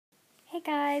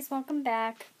guys, welcome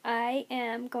back. I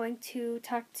am going to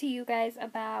talk to you guys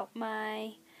about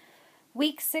my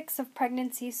week 6 of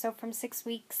pregnancy, so from 6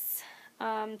 weeks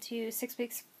to 6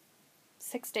 weeks,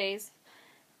 6 days.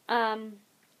 I'll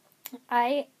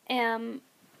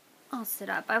sit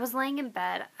up. I was laying in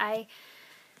bed. I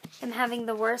am having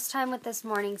the worst time with this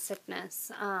morning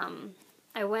sickness.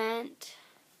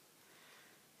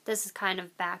 This is kind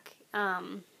of back,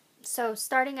 so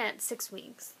starting at 6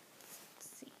 weeks.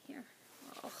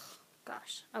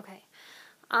 Gosh, okay.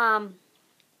 I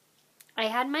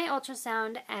had my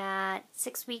ultrasound at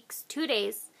 6 weeks, 2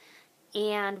 days,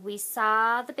 and we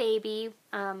saw the baby,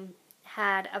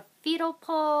 had a fetal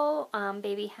pull.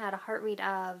 Baby had a heart rate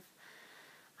of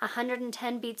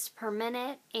 110 beats per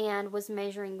minute and was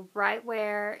measuring right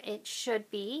where it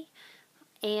should be,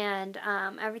 and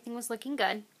everything was looking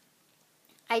good.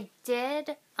 I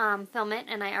did film it,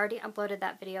 and I already uploaded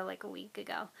that video like a week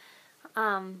ago.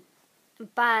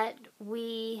 But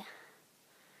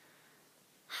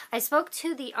I spoke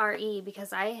to the RE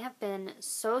because I have been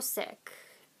so sick,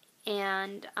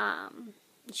 and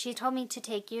she told me to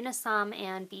take Unisom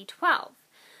and B12,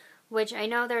 which I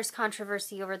know there's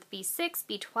controversy over the B6,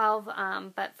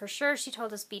 B12, but for sure she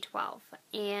told us B12.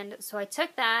 And so I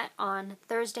took that on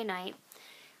Thursday night.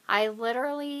 I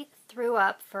literally threw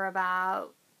up for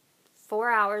about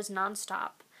 4 hours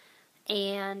nonstop.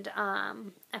 And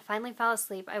I finally fell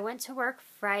asleep. I went to work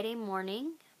Friday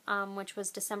morning, which was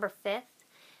December 5th,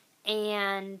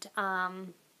 and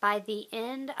by the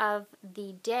end of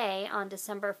the day on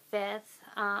December 5th,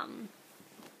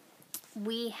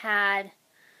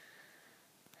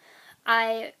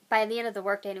 by the end of the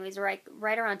workday anyways, right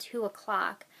around 2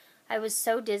 o'clock, I was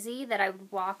so dizzy that I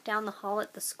would walk down the hall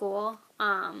at the school,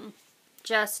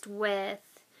 just with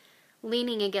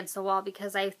leaning against the wall,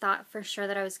 because I thought for sure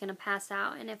that I was going to pass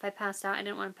out, and if I passed out, I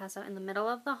didn't want to pass out in the middle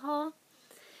of the hall.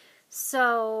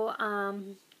 So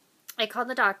I called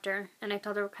the doctor, and I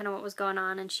told her kind of what was going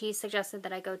on, and she suggested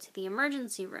that I go to the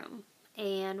emergency room.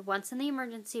 And once in the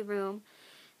emergency room,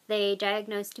 they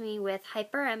diagnosed me with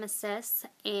hyperemesis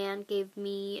and gave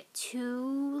me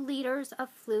 2 liters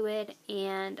of fluid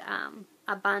and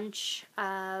a bunch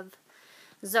of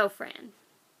Zofran.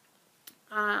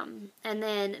 And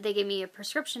then they gave me a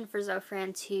prescription for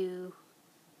Zofran to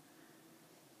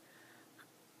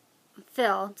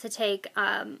fill, to take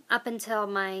up until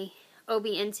my OB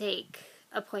intake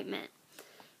appointment.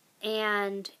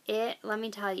 And let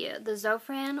me tell you, the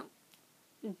Zofran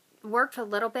worked a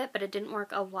little bit, but it didn't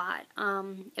work a lot.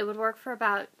 It would work for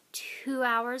about 2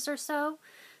 hours or so,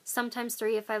 sometimes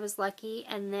 3 if I was lucky,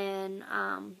 and then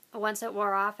once it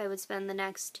wore off, I would spend the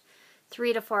next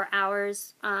 3 to 4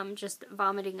 hours just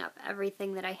vomiting up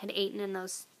everything that I had eaten in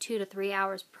those 2 to 3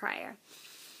 hours prior.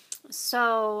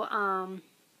 So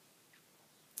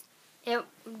it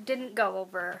didn't go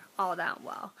over all that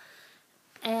well.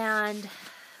 And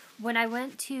when I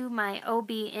went to my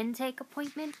OB intake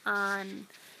appointment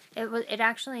it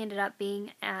actually ended up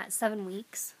being at 7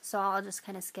 weeks, so I'll just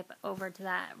kind of skip over to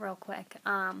that real quick.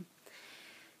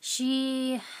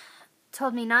 She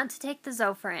told me not to take the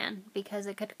Zofran because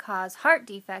it could cause heart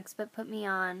defects, but put me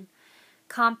on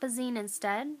Compazine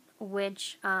instead,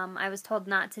 which I was told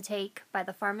not to take by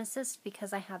the pharmacist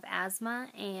because I have asthma,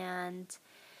 and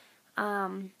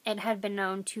it had been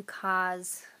known to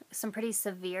cause some pretty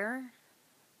severe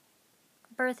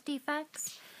birth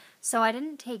defects. So I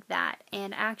didn't take that,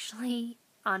 and actually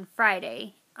on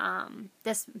Friday,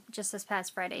 this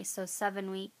past Friday, so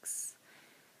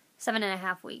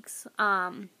 7.5 weeks,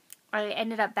 I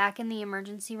ended up back in the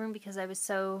emergency room because I was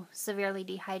so severely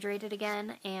dehydrated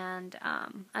again and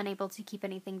unable to keep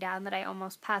anything down that I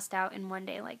almost passed out in one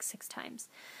day like 6 times.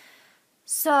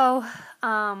 So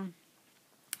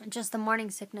just the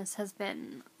morning sickness has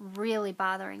been really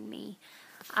bothering me.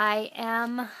 I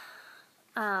am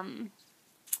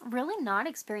really not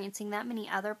experiencing that many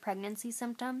other pregnancy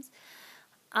symptoms.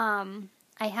 I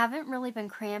haven't really been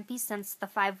crampy since the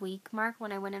 5-week mark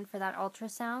when I went in for that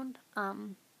ultrasound.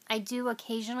 I do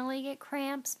occasionally get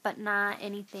cramps, but not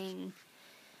anything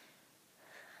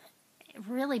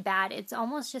really bad. It's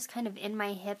almost just kind of in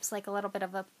my hips, like a little bit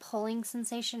of a pulling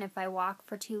sensation if I walk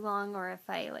for too long or if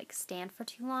I like stand for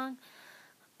too long.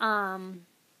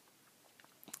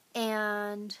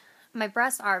 And my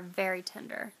breasts are very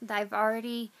tender. I've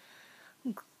already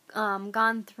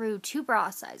gone through 2 bra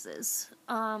sizes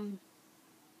in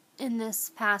this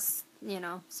past,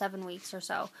 7 weeks or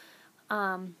so.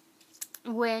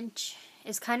 Which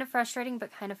is kind of frustrating,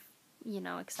 but kind of,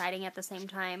 exciting at the same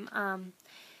time. I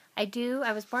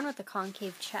was born with a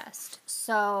concave chest,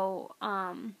 so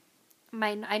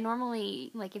I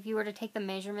normally, like, if you were to take the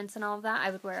measurements and all of that,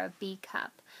 I would wear a B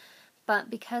cup. But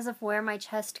because of where my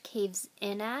chest caves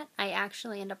in at, I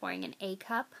actually end up wearing an A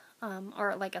cup,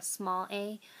 or like a small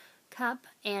A cup.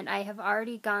 And I have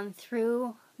already gone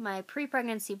through my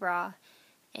pre-pregnancy bra,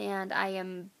 and I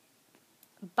am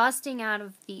busting out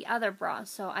of the other bra.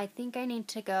 So I think I need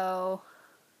to go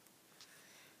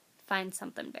find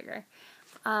something bigger.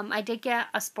 I did get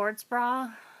a sports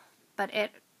bra, but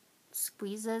it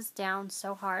squeezes down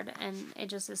so hard, and it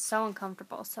just is so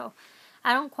uncomfortable. So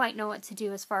I don't quite know what to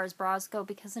do as far as bras go,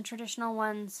 because the traditional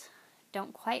ones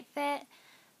don't quite fit,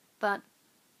 but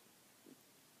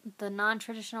the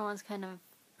non-traditional ones kind of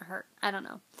hurt. I don't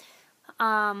know.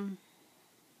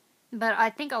 But I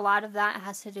think a lot of that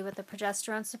has to do with the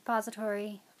progesterone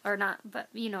suppository, or not, but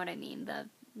you know what I mean, the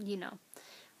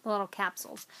little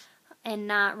capsules, and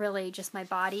not really just my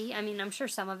body. I mean, I'm sure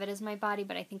some of it is my body,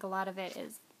 but I think a lot of it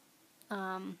is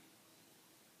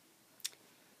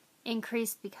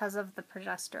increased because of the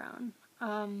progesterone.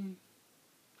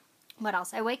 What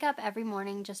else? I wake up every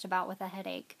morning just about with a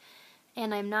headache,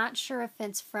 and I'm not sure if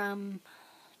it's from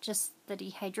just the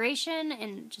dehydration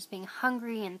and just being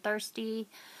hungry and thirsty,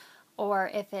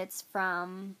 or if it's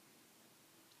from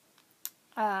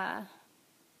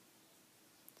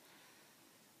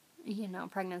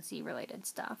pregnancy related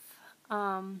stuff.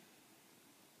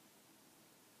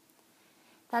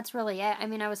 That's really it. I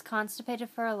mean, I was constipated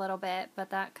for a little bit, but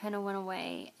that kind of went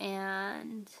away,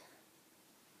 and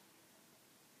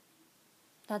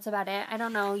that's about it. I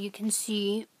don't know. You can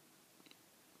see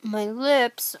my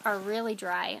lips are really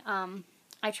dry.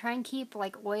 I try and keep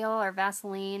like oil or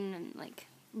Vaseline and like,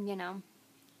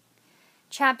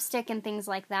 chapstick and things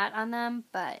like that on them,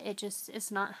 but it's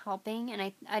not helping.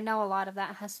 And I know a lot of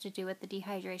that has to do with the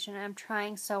dehydration. And I'm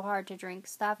trying so hard to drink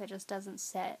stuff. It just doesn't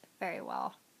sit very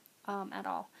well at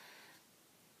all.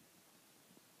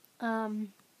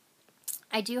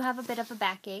 I do have a bit of a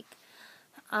backache.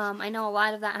 I know a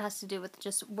lot of that has to do with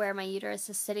just where my uterus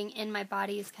is sitting in my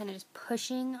body is kind of just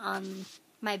pushing on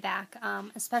my back,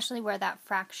 especially where that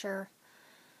fracture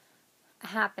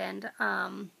happened,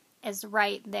 is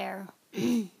right there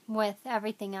with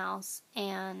everything else.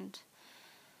 And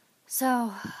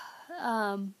so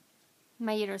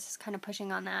my uterus is kind of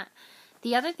pushing on that.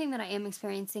 The other thing that I am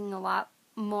experiencing a lot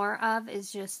more of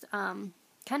is just kind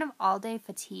of all-day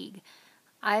fatigue.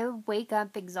 I wake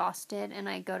up exhausted and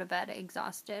I go to bed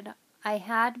exhausted. I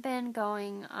had been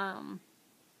going, I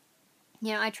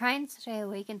try and stay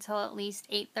awake until at least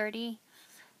 8:30,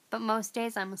 but most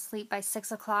days I'm asleep by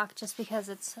 6 o'clock just because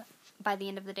it's, by the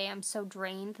end of the day, I'm so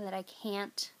drained that I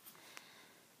can't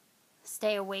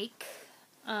stay awake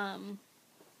long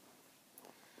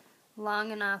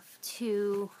enough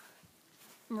to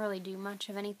really do much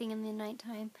of anything in the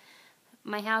nighttime.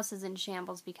 My house is in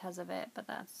shambles because of it, but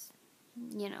that's,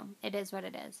 it is what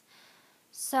it is.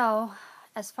 So,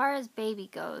 as far as baby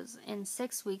goes, in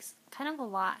 6 weeks, kind of a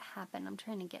lot happened. I'm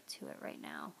trying to get to it right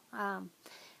now. I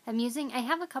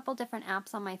have a couple different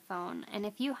apps on my phone, and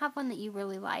if you have one that you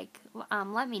really like,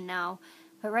 let me know.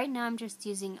 But right now I'm just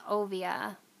using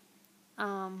Ovia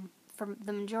for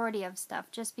the majority of stuff,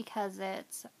 just because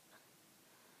it's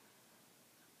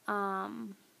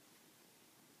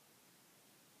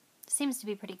seems to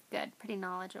be pretty good, pretty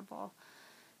knowledgeable.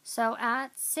 So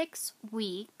at 6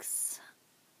 weeks,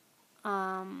 here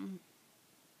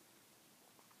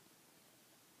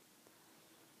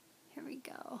we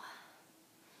go.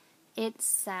 It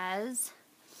says,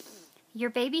 your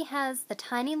baby has the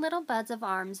tiny little buds of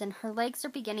arms and her legs are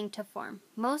beginning to form.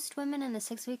 Most women in the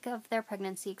 6th week of their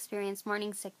pregnancy experience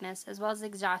morning sickness as well as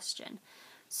exhaustion.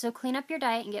 So clean up your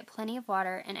diet and get plenty of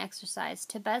water and exercise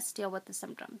to best deal with the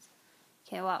symptoms.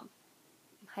 Okay, well,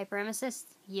 hyperemesis,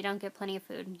 you don't get plenty of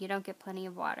food, you don't get plenty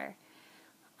of water,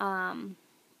 and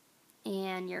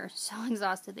you're so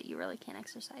exhausted that you really can't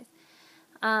exercise.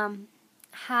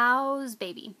 How's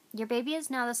baby? Your baby is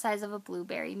now the size of a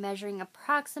blueberry, measuring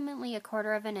approximately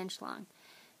 1/4 inch long.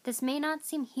 This may not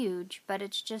seem huge, but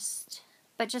just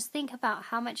think about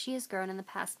how much she has grown in the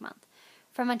past month.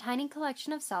 From a tiny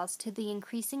collection of cells to the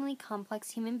increasingly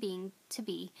complex human being to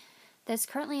be that is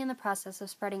currently in the process of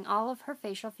spreading all of her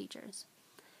facial features.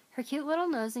 Her cute little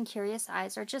nose and curious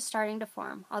eyes are just starting to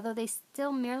form, although they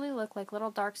still merely look like little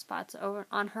dark spots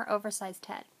on her oversized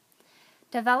head.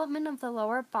 Development of the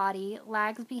lower body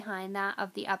lags behind that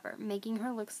of the upper, making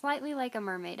her look slightly like a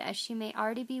mermaid, as she may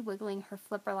already be wiggling her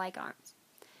flipper-like arms.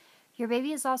 Your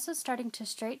baby is also starting to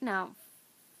straighten out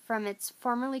from its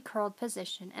formerly curled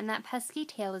position, and that pesky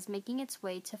tail is making its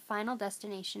way to final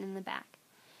destination in the back.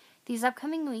 These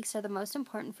upcoming weeks are the most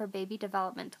important for baby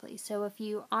developmentally, so if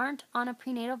you aren't on a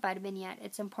prenatal vitamin yet,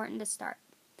 it's important to start.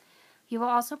 You will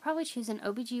also probably choose an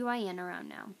OBGYN around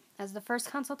now, as the first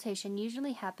consultation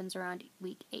usually happens around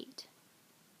week 8.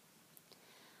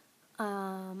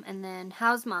 And then,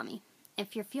 how's mommy?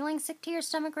 If you're feeling sick to your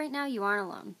stomach right now, you aren't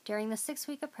alone. During the 6th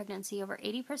week of pregnancy, over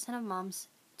 80% of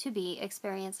moms-to-be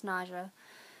experience nausea,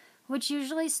 which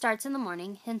usually starts in the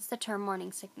morning, hence the term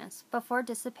morning sickness, before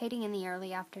dissipating in the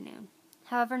early afternoon.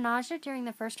 However, nausea during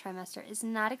the first trimester is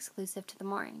not exclusive to the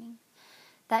morning.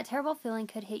 That terrible feeling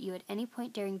could hit you at any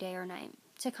point during day or night.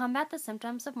 To combat the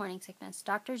symptoms of morning sickness,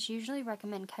 doctors usually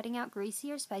recommend cutting out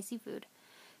greasy or spicy food,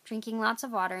 drinking lots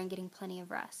of water, and getting plenty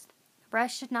of rest.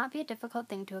 Rest should not be a difficult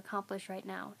thing to accomplish right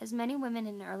now, as many women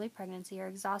in early pregnancy are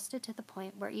exhausted to the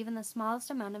point where even the smallest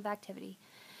amount of activity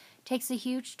takes a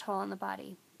huge toll on the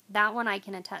body. That one I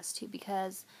can attest to,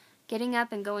 because getting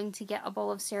up and going to get a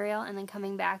bowl of cereal and then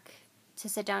coming back to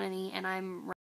sit down and eat, and I'm